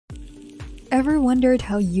ever wondered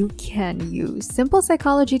how you can use simple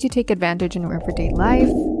psychology to take advantage in your everyday life?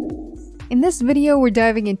 In this video, we're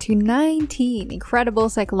diving into 19 incredible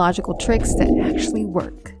psychological tricks that actually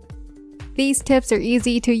work. These tips are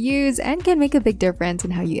easy to use and can make a big difference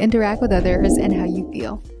in how you interact with others and how you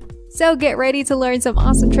feel. So get ready to learn some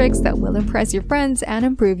awesome tricks that will impress your friends and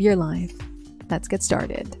improve your life. Let's get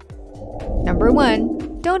started. Number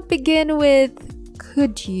 1, don't begin with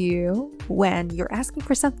 "could you" when you're asking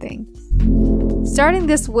for something. Starting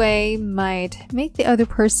this way might make the other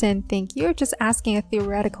person think you're just asking a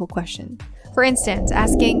theoretical question. For instance,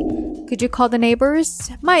 asking, "Could you call the neighbors?"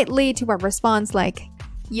 might lead to a response like,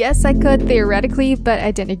 "Yes, I could theoretically, but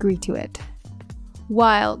I didn't agree to it."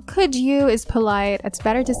 While "could you" is polite, it's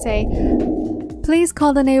better to say, "Please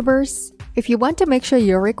call the neighbors," if you want to make sure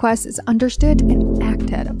your request is understood and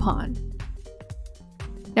acted upon.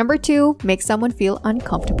 Number 2, make someone feel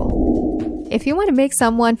uncomfortable. If you want to make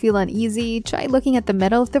someone feel uneasy, try looking at the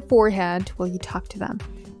middle of the forehead while you talk to them.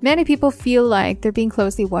 Many people feel like they're being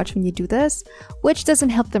closely watched when you do this, which doesn't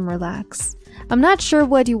help them relax. I'm not sure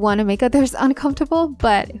what you want to make others uncomfortable,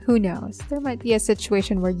 but who knows? There might be a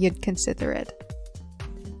situation where you'd consider it.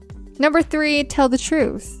 Number 3, tell the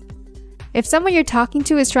truth. If someone you're talking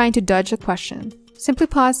to is trying to dodge a question, simply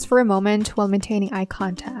pause for a moment while maintaining eye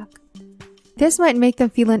contact. This might make them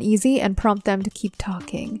feel uneasy and prompt them to keep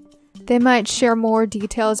talking. They might share more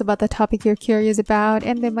details about the topic you're curious about,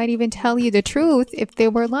 and they might even tell you the truth if they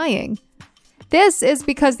were lying. This is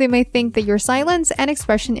because they may think that your silence and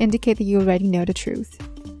expression indicate that you already know the truth.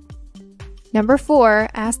 Number 4,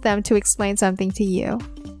 ask them to explain something to you.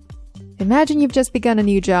 Imagine you've just begun a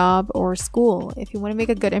new job or school. If you want to make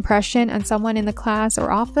a good impression on someone in the class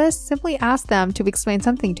or office, simply ask them to explain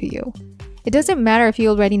something to you. It doesn't matter if you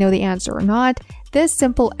already know the answer or not. This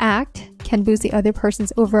simple act can boost the other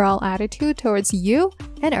person's overall attitude towards you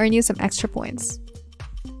and earn you some extra points.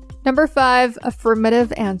 Number 5,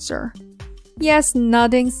 affirmative answer. Yes,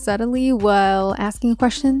 nodding subtly while asking a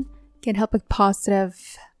question can help a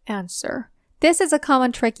positive answer. This is a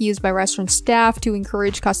common trick used by restaurant staff to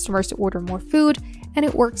encourage customers to order more food, and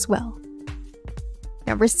it works well.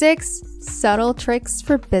 Number 6, subtle tricks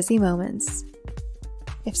for busy moments.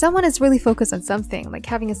 If someone is really focused on something, like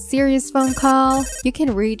having a serious phone call, you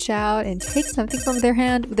can reach out and take something from their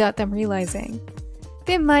hand without them realizing.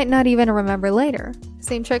 They might not even remember later. The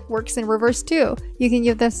same trick works in reverse too. You can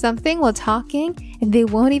give them something while talking and they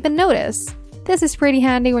won't even notice. This is pretty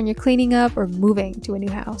handy when you're cleaning up or moving to a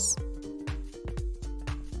new house.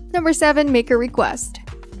 Number 7, make a request.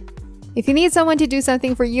 If you need someone to do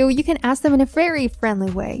something for you, you can ask them in a very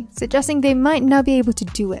friendly way, suggesting they might not be able to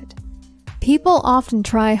do it. People often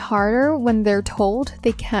try harder when they're told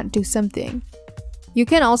they can't do something. You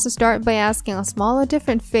can also start by asking a small or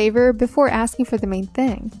different favor before asking for the main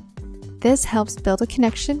thing. This helps build a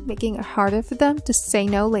connection, making it harder for them to say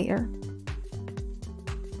no later.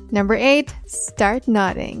 Number 8, start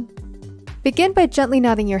nodding. Begin by gently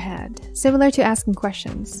nodding your head, similar to asking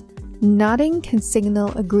questions. Nodding can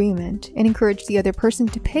signal agreement and encourage the other person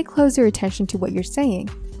to pay closer attention to what you're saying.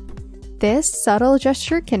 This subtle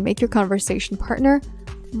gesture can make your conversation partner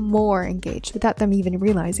more engaged without them even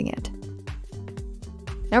realizing it.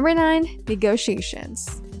 Number 9,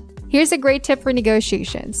 negotiations. Here's a great tip for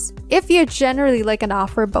negotiations. If you generally like an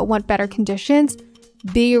offer but want better conditions,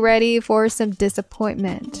 be ready for some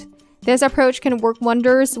disappointment. This approach can work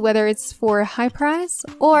wonders whether it's for a high price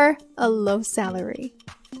or a low salary.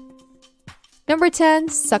 Number 10,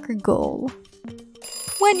 sucker goal.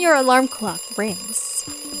 When your alarm clock rings,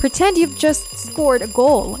 pretend you've just scored a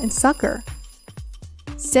goal in soccer.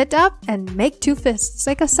 Sit up and make 2 fists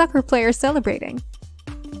like a soccer player celebrating.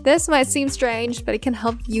 This might seem strange, but it can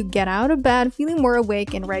help you get out of bed feeling more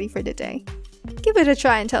awake and ready for the day. Give it a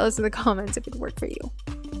try and tell us in the comments if it worked for you.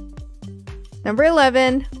 Number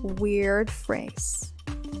 11, weird phrase.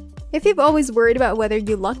 If you've always worried about whether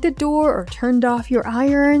you locked the door or turned off your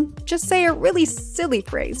iron, just say a really silly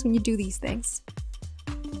phrase when you do these things.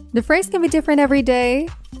 The phrase can be different every day.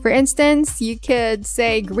 For instance, you could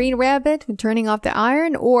say green rabbit when turning off the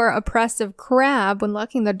iron or oppressive crab when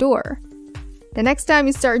locking the door. The next time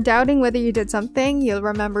you start doubting whether you did something, you'll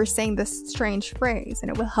remember saying this strange phrase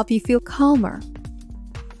and it will help you feel calmer.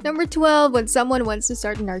 Number 12, when someone wants to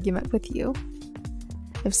start an argument with you.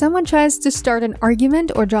 If someone tries to start an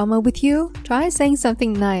argument or drama with you, try saying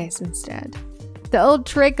something nice instead. The old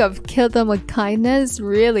trick of kill them with kindness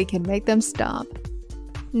really can make them stop.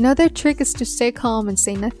 Another trick is to stay calm and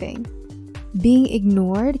say nothing. Being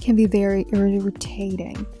ignored can be very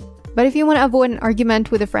irritating. But if you want to avoid an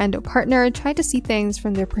argument with a friend or partner, try to see things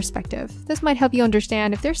from their perspective. This might help you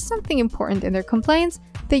understand if there's something important in their complaints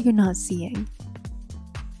that you're not seeing.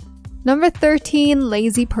 Number 13,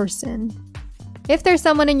 lazy person. If there's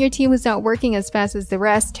someone in your team who's not working as fast as the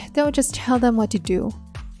rest, don't just tell them what to do.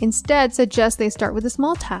 Instead, suggest they start with a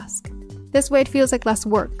small task. This way it feels like less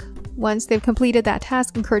work. Once they've completed that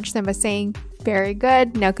task, encourage them by saying, "Very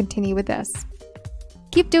good, now continue with this."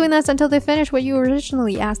 Keep doing this until they finish what you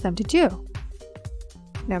originally asked them to do.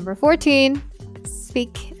 Number 14,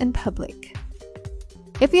 speak in public.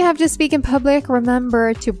 If you have to speak in public,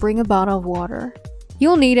 remember to bring a bottle of water.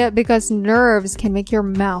 You'll need it because nerves can make your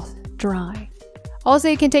mouth dry. Also,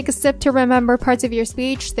 you can take a sip to remember parts of your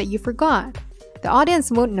speech that you forgot. The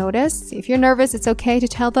audience won't notice. If you're nervous, it's okay to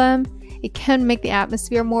tell them. It can make the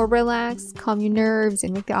atmosphere more relaxed, calm your nerves,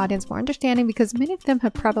 and make the audience more understanding because many of them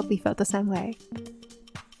have probably felt the same way.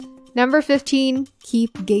 Number 15,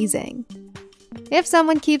 keep gazing. If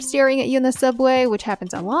someone keeps staring at you in the subway, which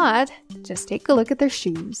happens a lot, just take a look at their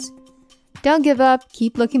shoes. Don't give up,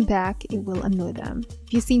 keep looking back, it will annoy them.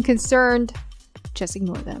 If you seem concerned, just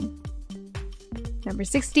ignore them. Number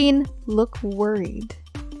 16, look worried.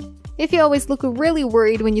 If you always look really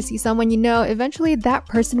worried when you see someone you know, eventually that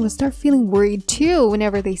person will start feeling worried too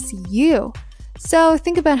whenever they see you. So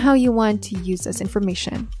think about how you want to use this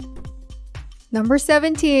information. Number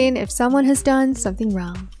 17, if someone has done something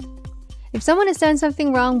wrong. If someone has done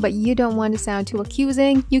something wrong but you don't want to sound too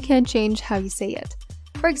accusing, you can change how you say it.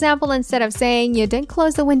 For example, instead of saying you didn't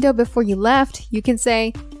close the window before you left, you can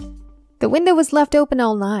say, "The window was left open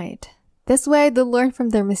all night." This way, they'll learn from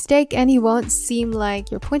their mistake and you won't seem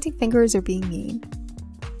like you're pointing fingers or being mean.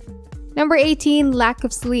 Number 18, lack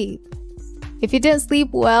of sleep. If you didn't sleep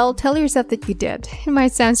well, tell yourself that you did. It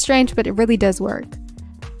might sound strange, but it really does work.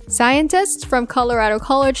 Scientists from Colorado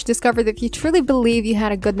College discovered that if you truly believe you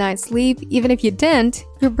had a good night's sleep, even if you didn't,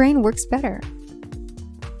 your brain works better.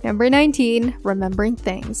 Number 19, remembering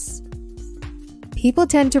things. People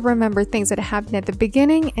tend to remember things that happened at the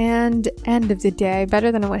beginning and end of the day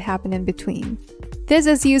better than what happened in between. This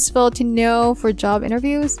is useful to know for job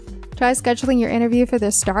interviews. Try scheduling your interview for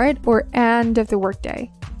the start or end of the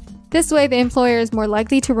workday. This way, the employer is more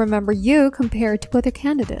likely to remember you compared to other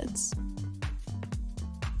candidates.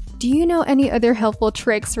 Do you know any other helpful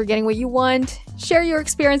tricks for getting what you want? Share your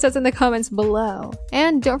experiences in the comments below.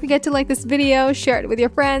 And don't forget to like this video, share it with your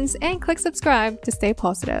friends, and click subscribe to stay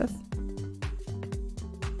positive.